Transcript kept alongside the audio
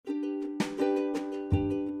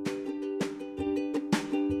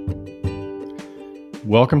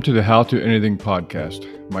Welcome to the How to Anything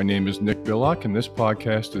podcast. My name is Nick Billock, and this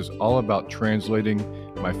podcast is all about translating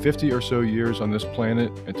my 50 or so years on this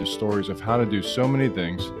planet into stories of how to do so many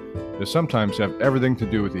things that sometimes have everything to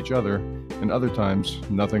do with each other and other times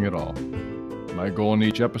nothing at all. My goal in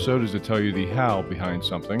each episode is to tell you the how behind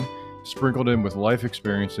something, sprinkled in with life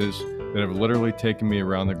experiences that have literally taken me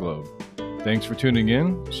around the globe. Thanks for tuning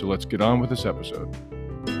in, so let's get on with this episode.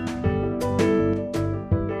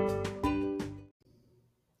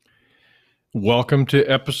 Welcome to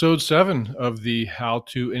episode 7 of the How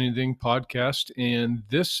to Anything podcast. And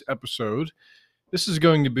this episode, this is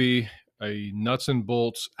going to be a nuts and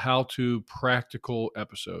bolts, how to practical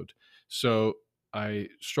episode. So I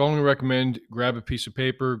strongly recommend grab a piece of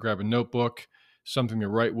paper, grab a notebook, something to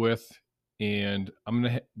write with, and I'm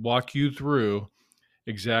going to walk you through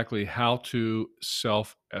exactly how to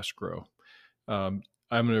self-escrow. I'm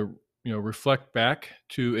going to reflect back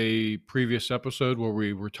to a previous episode where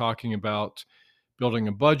we were talking about building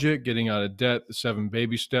a budget, getting out of debt, the 7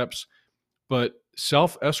 baby steps. But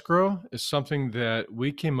self-escrow is something that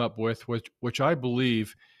we came up with, which I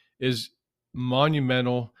believe is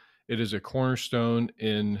monumental. It is a cornerstone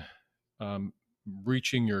in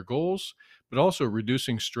reaching your goals, but also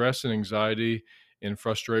reducing stress and anxiety and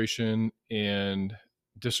frustration and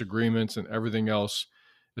disagreements and everything else,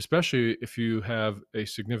 especially if you have a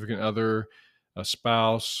significant other, a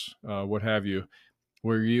spouse, what have you,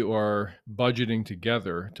 where you are budgeting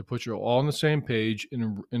together to put you all on the same page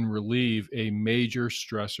and relieve a major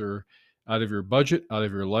stressor out of your budget, out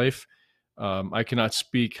of your life. I cannot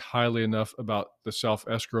speak highly enough about the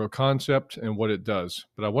self-escrow concept and what it does,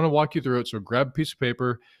 but I want to walk you through it. So grab a piece of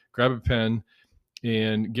paper, grab a pen,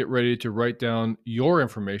 and get ready to write down your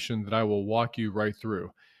information that I will walk you right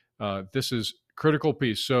through. This is a critical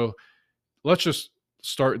piece. So let's just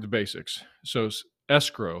start at the basics. So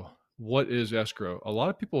escrow. What is escrow? A lot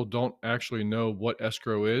of people don't actually know what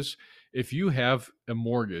escrow is. If you have a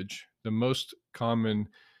mortgage, the most common,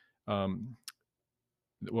 I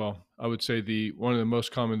would say one of the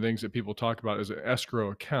most common things that people talk about is an escrow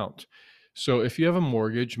account. So if you have a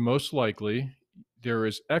mortgage, most likely there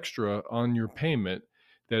is extra on your payment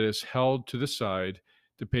that is held to the side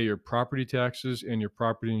to pay your property taxes and your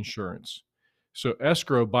property insurance. So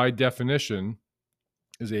escrow, by definition,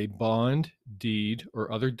 is a bond, deed,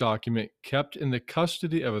 or other document kept in the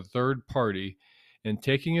custody of a third party and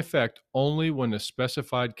taking effect only when a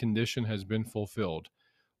specified condition has been fulfilled.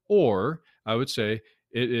 Or, I would say,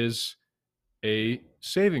 it is a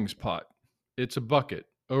savings pot. It's a bucket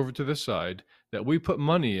over to the side that we put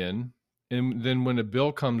money in, and then when a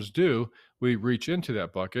bill comes due, we reach into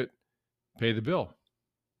that bucket, pay the bill.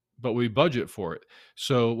 But we budget for it.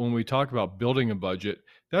 So when we talk about building a budget,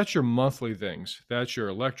 that's your monthly things. That's your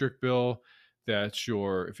electric bill. That's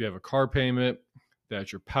if you have a car payment,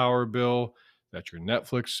 that's your power bill. That's your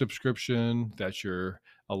Netflix subscription. That's your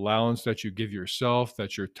allowance that you give yourself.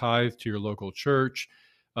 That's your tithe to your local church.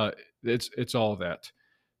 It's all that.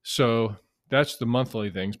 So that's the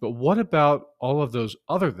monthly things. But what about all of those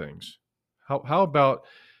other things? How about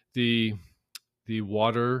the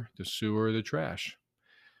water, the sewer, the trash?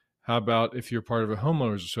 How about if you're part of a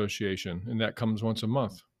homeowners association and that comes once a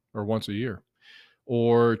month or once a year?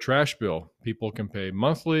 Or trash bill. People can pay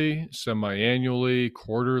monthly, semi-annually,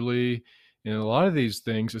 quarterly. And a lot of these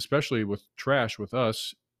things, especially with trash with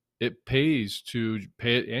us, it pays to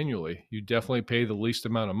pay it annually. You definitely pay the least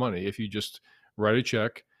amount of money. If you just write a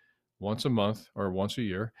check once a month or once a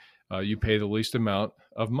year, you pay the least amount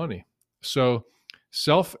of money. So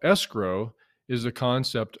self-escrow is the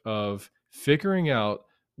concept of figuring out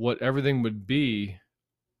what everything would be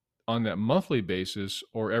on that monthly basis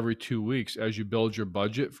or every 2 weeks as you build your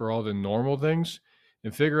budget for all the normal things,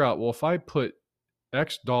 and figure out, well, if I put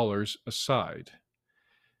X dollars aside,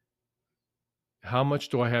 how much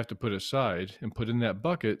do I have to put aside and put in that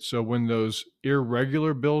bucket? So when those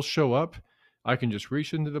irregular bills show up, I can just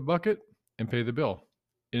reach into the bucket and pay the bill.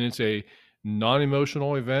 And it's a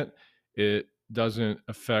non-emotional event. It doesn't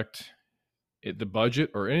affect the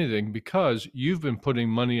budget or anything because you've been putting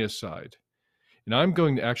money aside. And I'm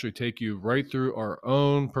going to actually take you right through our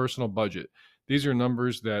own personal budget. These are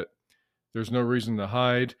numbers that there's no reason to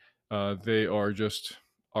hide. They are just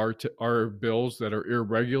our bills that are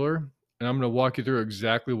irregular. And I'm going to walk you through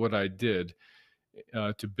exactly what I did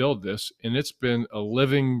to build this. And it's been a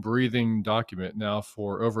living, breathing document now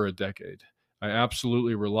for over a decade. I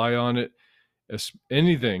absolutely rely on it.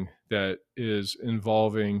 Anything that is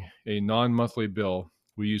involving a non-monthly bill,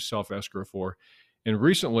 we use self-escrow for. And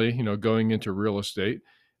recently, going into real estate,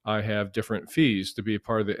 I have different fees to be a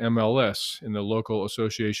part of the MLS in the local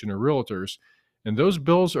association of realtors. And those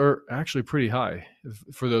bills are actually pretty high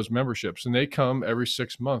for those memberships, and they come every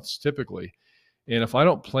 6 months typically. And if I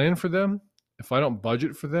don't plan for them, if I don't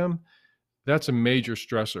budget for them, that's a major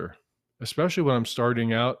stressor, especially when I'm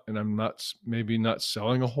starting out and I'm maybe not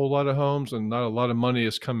selling a whole lot of homes and not a lot of money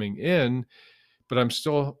is coming in, but I'm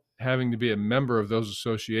still having to be a member of those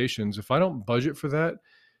associations. If I don't budget for that,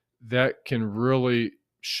 that can really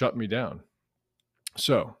shut me down.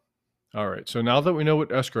 So, all right. So now that we know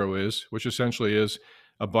what escrow is, which essentially is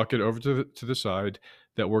a bucket over to the side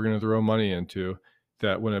that we're going to throw money into,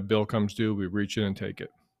 that when a bill comes due, we reach in and take it.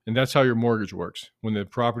 And that's how your mortgage works. When the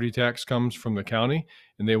property tax comes from the county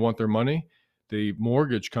and they want their money, the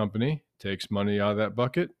mortgage company takes money out of that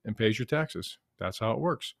bucket and pays your taxes. That's how it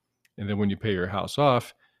works. And then when you pay your house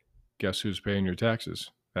off, guess who's paying your taxes?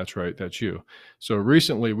 That's right, that's you. So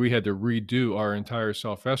recently we had to redo our entire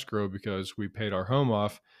self escrow because we paid our home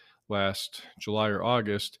off last July or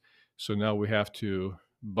August. So now we have to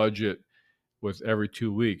budget with every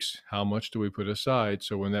 2 weeks. How much do we put aside?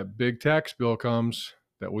 So when that big tax bill comes,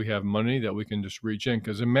 that we have money that we can just reach in.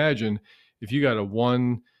 Because imagine if you got a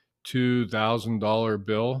 $2,000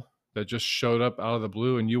 bill that just showed up out of the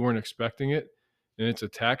blue and you weren't expecting it, and it's a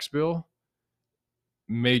tax bill.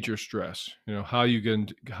 Major stress. How are you going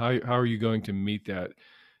to meet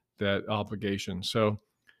that obligation? So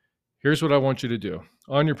here's what I want you to do.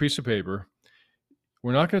 On your piece of paper,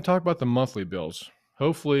 we're not going to talk about the monthly bills.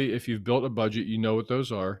 Hopefully, if you've built a budget, you know what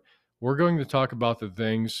those are. We're going to talk about the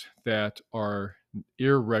things that are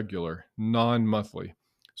irregular, non-monthly.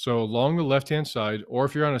 So along the left-hand side, or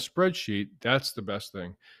if you're on a spreadsheet, that's the best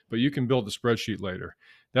thing. But you can build the spreadsheet later.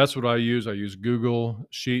 That's what I use. I use Google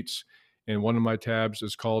Sheets, and one of my tabs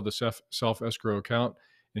is called the self-escrow account.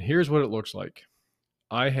 And here's what it looks like.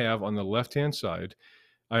 I have on the left-hand side,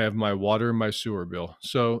 I have my water and my sewer bill.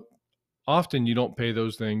 So often you don't pay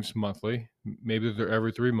those things monthly. Maybe they're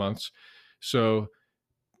every 3 months. So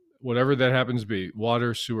whatever that happens to be,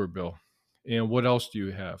 water, sewer bill. And what else do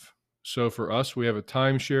you have? So for us, we have a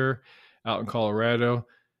timeshare out in Colorado.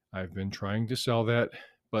 I've been trying to sell that,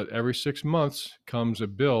 but every 6 months comes a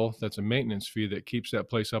bill that's a maintenance fee that keeps that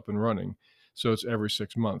place up and running. So it's every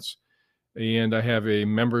 6 months. And I have a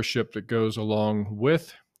membership that goes along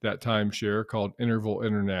with that timeshare called Interval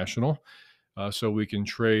International. So we can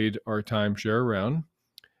trade our timeshare around.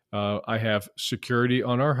 I have security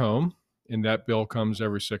on our home, and that bill comes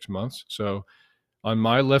every 6 months. So on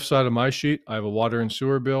my left side of my sheet, I have a water and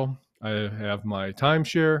sewer bill. I have my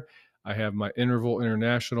timeshare, I have my Interval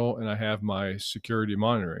International, and I have my security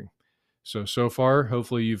monitoring. So far,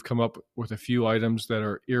 hopefully you've come up with a few items that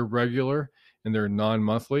are irregular and they're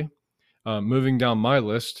non-monthly. Moving down my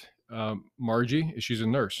list, Margie, she's a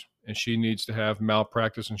nurse and she needs to have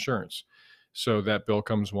malpractice insurance. So that bill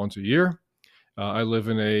comes once a year. I live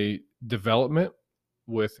in a development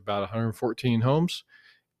with about 114 homes,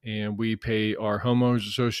 and we pay our homeowners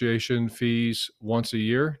association fees once a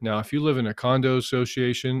year. Now, if you live in a condo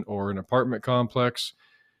association or an apartment complex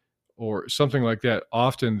or something like that,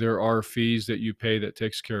 often there are fees that you pay that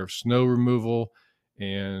takes care of snow removal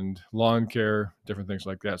and lawn care, different things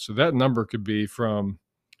like that. So that number could be from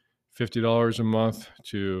 $50 a month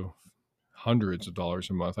to hundreds of dollars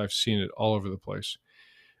a month. I've seen it all over the place.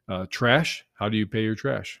 Trash, how do you pay your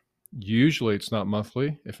trash? Usually it's not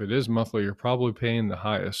monthly. If it is monthly, you're probably paying the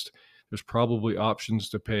highest. There's probably options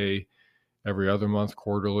to pay every other month,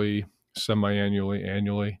 quarterly, semi-annually,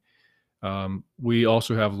 annually. We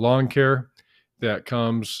also have lawn care that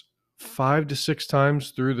comes 5 to 6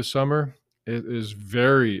 times through the summer. It is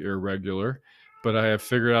very irregular, but I have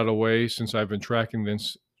figured out a way since I've been tracking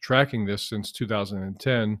this since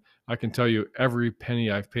 2010. I can tell you every penny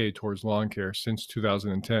I've paid towards lawn care since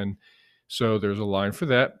 2010. So there's a line for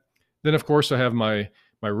that. Then, of course, I have my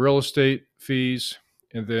real estate fees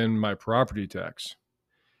and then my property tax.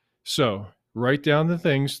 So write down the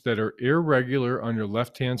things that are irregular on your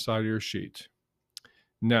left-hand side of your sheet.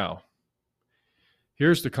 Now,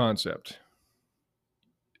 here's the concept.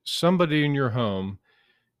 Somebody in your home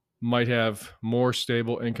might have more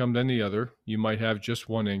stable income than the other. You might have just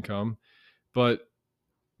one income, but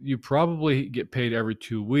you probably get paid every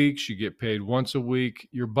 2 weeks. You get paid once a week.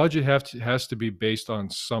 Your budget has to be based on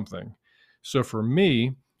something. So for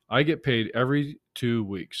me, I get paid every 2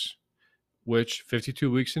 weeks, which 52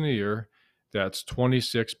 weeks in a year, that's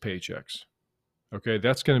 26 paychecks. Okay,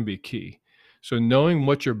 that's going to be key. So knowing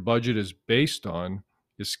what your budget is based on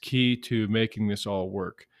is key to making this all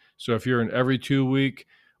work. So if you're an every 2 week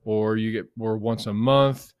or you get more once a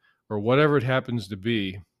month or whatever it happens to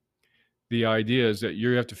be, the idea is that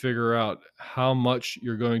you have to figure out how much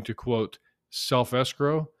you're going to quote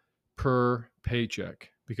self-escrow per paycheck,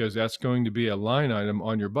 because that's going to be a line item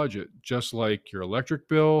on your budget, just like your electric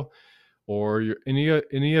bill or any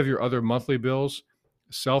of your other monthly bills.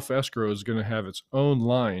 Self escrow is going to have its own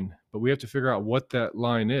line, but we have to figure out what that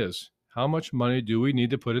line is. How much money do we need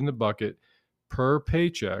to put in the bucket per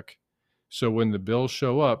paycheck? So when the bills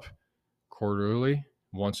show up quarterly,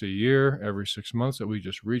 once a year, every 6 months, that we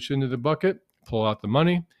just reach into the bucket, pull out the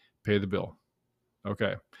money, pay the bill.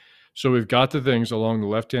 Okay. So we've got the things along the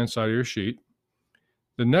left-hand side of your sheet.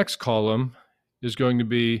 The next column is going to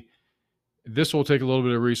be, this will take a little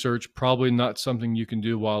bit of research, probably not something you can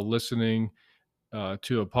do while listening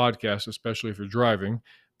to a podcast, especially if you're driving,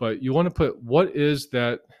 but you want to put, what is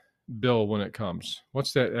that bill when it comes?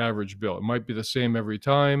 What's that average bill? It might be the same every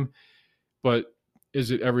time, but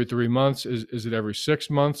is it every 3 months? Is it every 6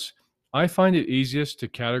 months? I find it easiest to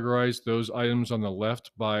categorize those items on the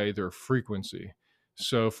left by their frequency.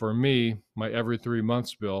 So for me, my every 3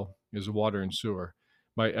 months bill is water and sewer.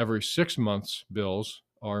 My every 6 months bills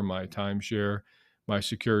are my timeshare, my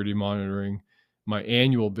security monitoring. My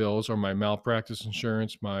annual bills are my malpractice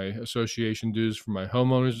insurance, my association dues for my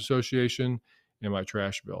homeowners association, and my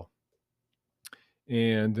trash bill.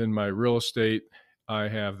 And then my real estate, I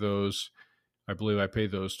have those, I believe I pay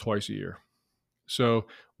those twice a year. So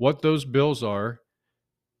what those bills are,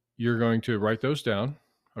 you're going to write those down.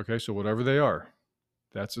 Okay, so whatever they are,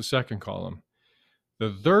 that's the second column.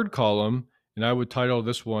 The third column, and I would title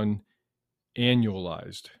this one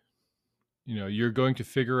annualized. You're going to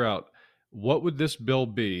figure out, what would this bill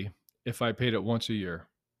be if I paid it once a year?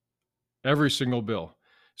 Every single bill.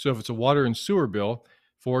 So if it's a water and sewer bill,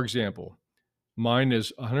 for example, mine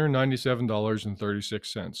is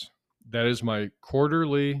 $197.36. That is my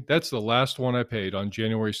quarterly, that's the last one I paid on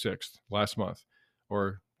January 6th, last month,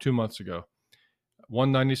 or 2 months ago.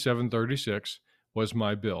 $197.36 was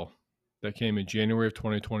my bill that came in January of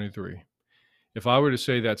 2023. If I were to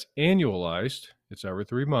say that's annualized, it's every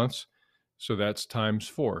 3 months, so that's times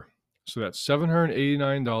 4. So that's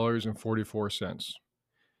 $789.44.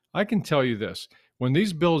 I can tell you this, when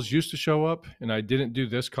these bills used to show up and I didn't do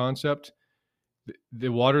this concept, the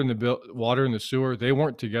water and the sewer, they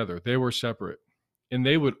weren't together. They were separate. And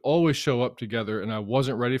they would always show up together, and I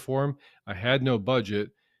wasn't ready for them. I had no budget,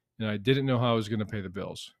 and I didn't know how I was going to pay the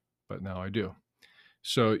bills, but now I do.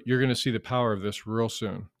 So you're going to see the power of this real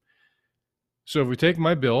soon. So if we take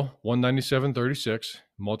my bill, $197.36,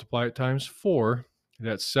 multiply it times 4,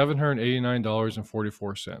 that's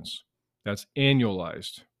 $789.44. That's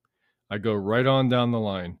annualized. I go right on down the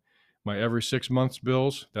line. My every 6 months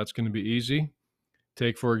bills, that's going to be easy.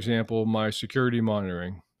 Take, for example, my security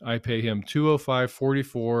monitoring. I pay him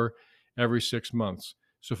 $205.44 every 6 months.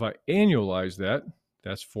 So if I annualize that,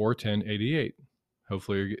 that's $410.88.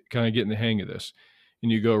 Hopefully you're kind of getting the hang of this.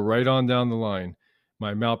 And you go right on down the line.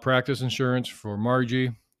 My malpractice insurance for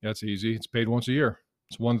Margie, that's easy. It's paid once a year.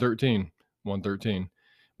 It's $113.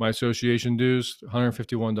 My association dues,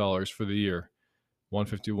 $151 for the year,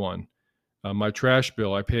 $151. My trash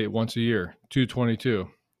bill, I pay it once a year, $222.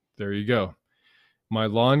 There you go. My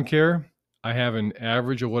lawn care, I have an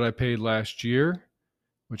average of what I paid last year,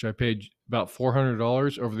 which I paid about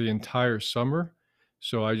 $400 over the entire summer.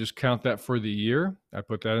 So I just count that for the year. I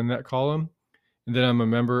put that in that column. And then I'm a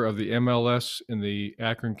member of the MLS and the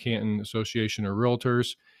Akron-Canton Association of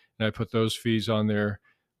Realtors, and I put those fees on there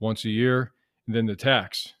once a year. And then the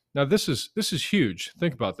tax. Now this is huge.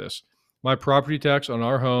 Think about this. My property tax on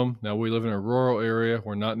our home, now we live in a rural area,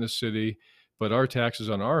 we're not in the city, but our taxes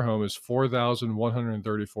on our home is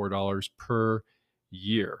 $4,134 per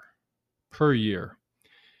year.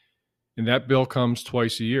 And that bill comes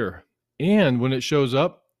twice a year. And when it shows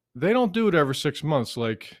up, they don't do it every 6 months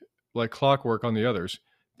like clockwork on the others.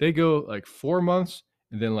 They go like 4 months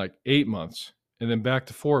and then like 8 months and then back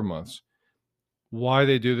to 4 months. Why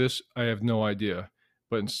they do this, I have no idea.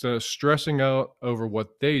 But instead of stressing out over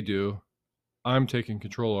what they do, I'm taking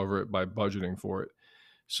control over it by budgeting for it.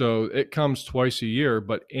 So it comes twice a year,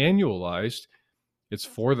 but annualized, it's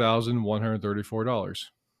 $4,134.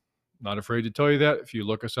 Not afraid to tell you that. If you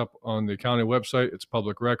look us up on the county website, it's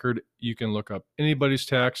public record. You can look up anybody's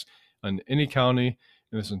tax on any county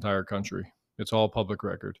in this entire country. It's all public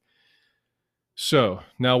record. So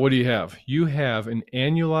now what do you have? You have an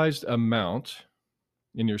annualized amount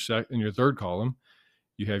in your third column.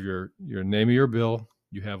 You have your name of your bill.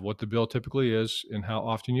 You have what the bill typically is and how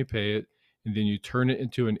often you pay it. And then you turn it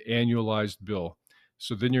into an annualized bill.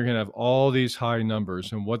 So then you're going to have all these high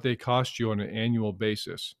numbers and what they cost you on an annual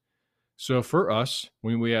basis. So for us,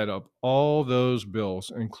 when we add up all those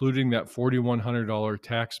bills, including that $4,100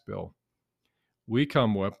 tax bill, we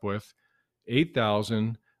come up with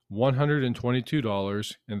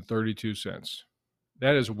 $8,122.32.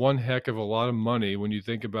 That is one heck of a lot of money when you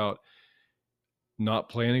think about not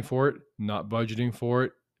planning for it, not budgeting for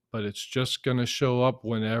it, but it's just going to show up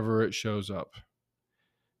whenever it shows up.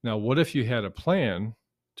 Now, what if you had a plan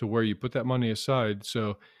to where you put that money aside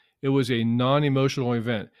so it was a non-emotional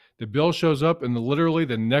event? The bill shows up and literally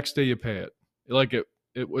the next day you pay it. Like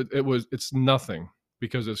it's nothing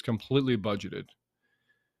because it's completely budgeted.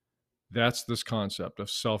 That's this concept of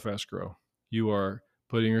self-escrow. You are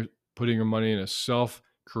putting your money in a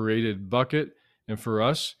self-created bucket, and for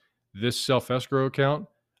us, this self-escrow account,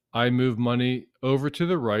 I move money over to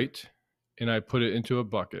the right and I put it into a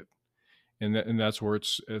bucket, and that's where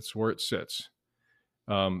it's where it sits.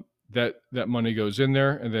 That money goes in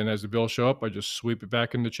there, and then as the bills show up, I just sweep it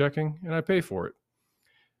back into checking and I pay for it.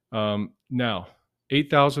 Now,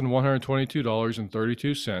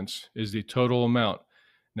 $8,122.32 is the total amount.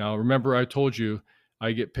 Now, remember I told you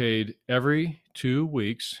I get paid every 2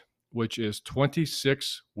 weeks, which is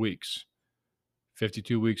 26 weeks.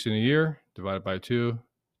 52 weeks in a year, divided by 2,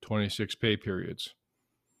 26 pay periods.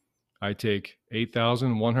 I take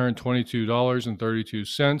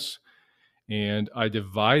 $8,122.32 and I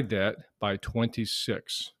divide that by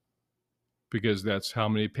 26 because that's how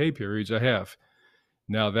many pay periods I have.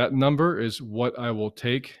 Now, that number is what I will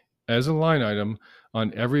take as a line item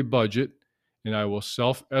on every budget, and I will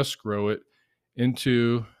self-escrow it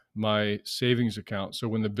into my savings account. So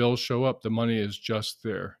when the bills show up, the money is just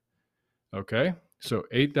there. Okay? So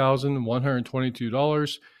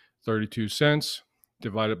 $8,122.32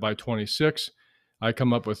 divided by 26. I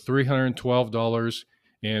come up with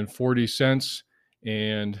 $312.40,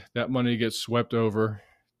 and that money gets swept over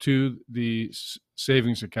to the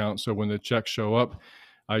savings account. So when the checks show up,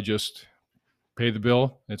 I just pay the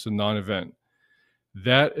bill. It's a non-event.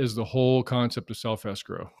 That is the whole concept of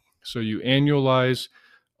self-escrow. So you annualize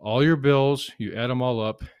all your bills, you add them all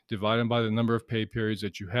up, divide them by the number of pay periods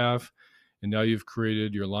that you have, and now you've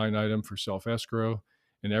created your line item for self-escrow.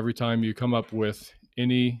 And every time you come up with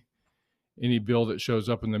any bill that shows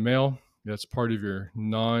up in the mail, that's part of your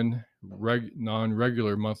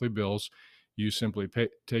non-regular monthly bills. You simply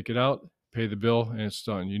take it out, pay the bill, and it's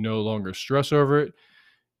done. You no longer stress over it.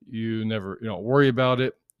 You don't worry about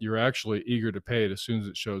it. You're actually eager to pay it as soon as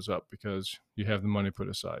it shows up because you have the money put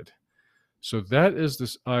aside. So that is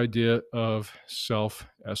this idea of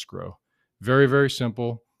self-escrow. Very, very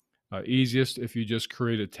simple. Easiest if you just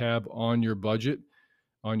create a tab on your budget,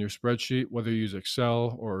 on your spreadsheet, whether you use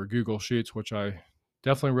Excel or Google Sheets, which I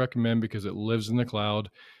definitely recommend because it lives in the cloud.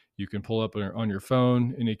 You can pull up on your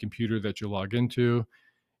phone, any computer that you log into,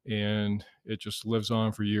 and it just lives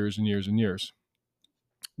on for years and years and years.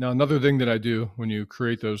 Now, another thing that I do when you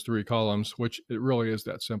create those 3 columns, which it really is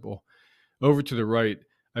that simple, over to the right,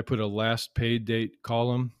 I put a last paid date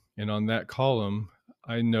column, and on that column,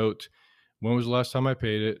 I note when was the last time I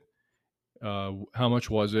paid it, how much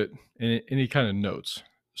was it, and any kind of notes.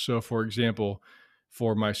 So, for example,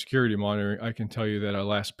 for my security monitoring, I can tell you that I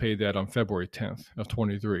last paid that on February 10th of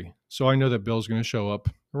 23. So I know that bill's going to show up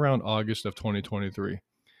around August of 2023.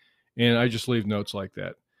 And I just leave notes like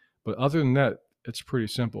that. But other than that, it's pretty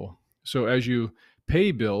simple. So as you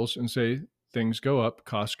pay bills and say things go up,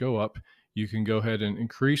 costs go up, you can go ahead and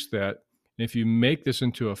increase that. And if you make this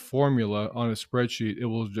into a formula on a spreadsheet, it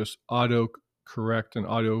will just auto correct and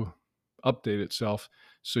auto update itself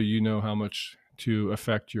so you know how much to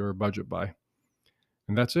affect your budget by.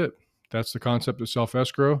 And that's it. That's the concept of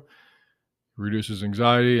self-escrow. Reduces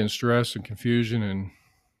anxiety and stress and confusion and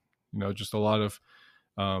just a lot of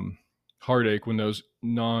heartache when those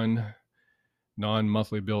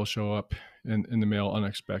non-monthly bills show up in the mail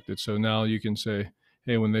unexpected. So now you can say,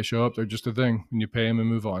 hey, when they show up, they're just a thing, and you pay them and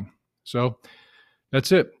move on. So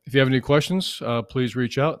that's it. If you have any questions, please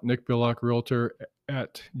reach out,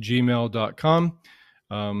 nickbillockrealtor@gmail.com.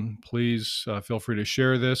 Please feel free to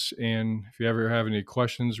share this. And if you ever have any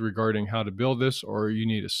questions regarding how to build this, or you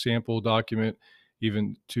need a sample document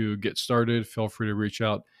even to get started, feel free to reach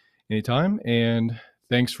out anytime. And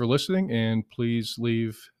thanks for listening. And please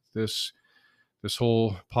leave this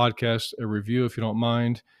whole podcast a review if you don't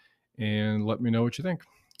mind, and let me know what you think.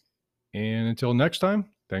 And until next time,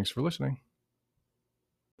 thanks for listening.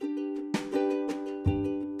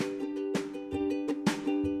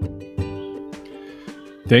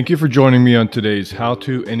 Thank you for joining me on today's How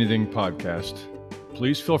to Anything podcast.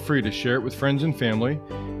 Please feel free to share it with friends and family,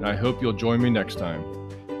 and I hope you'll join me next time.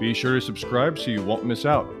 Be sure to subscribe so you won't miss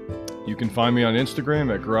out. You can find me on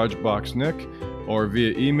Instagram at GarageBoxNick or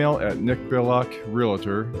via email at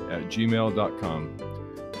nickbillockrealtor@gmail.com.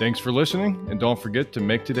 Thanks for listening, and don't forget to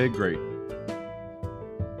make today great.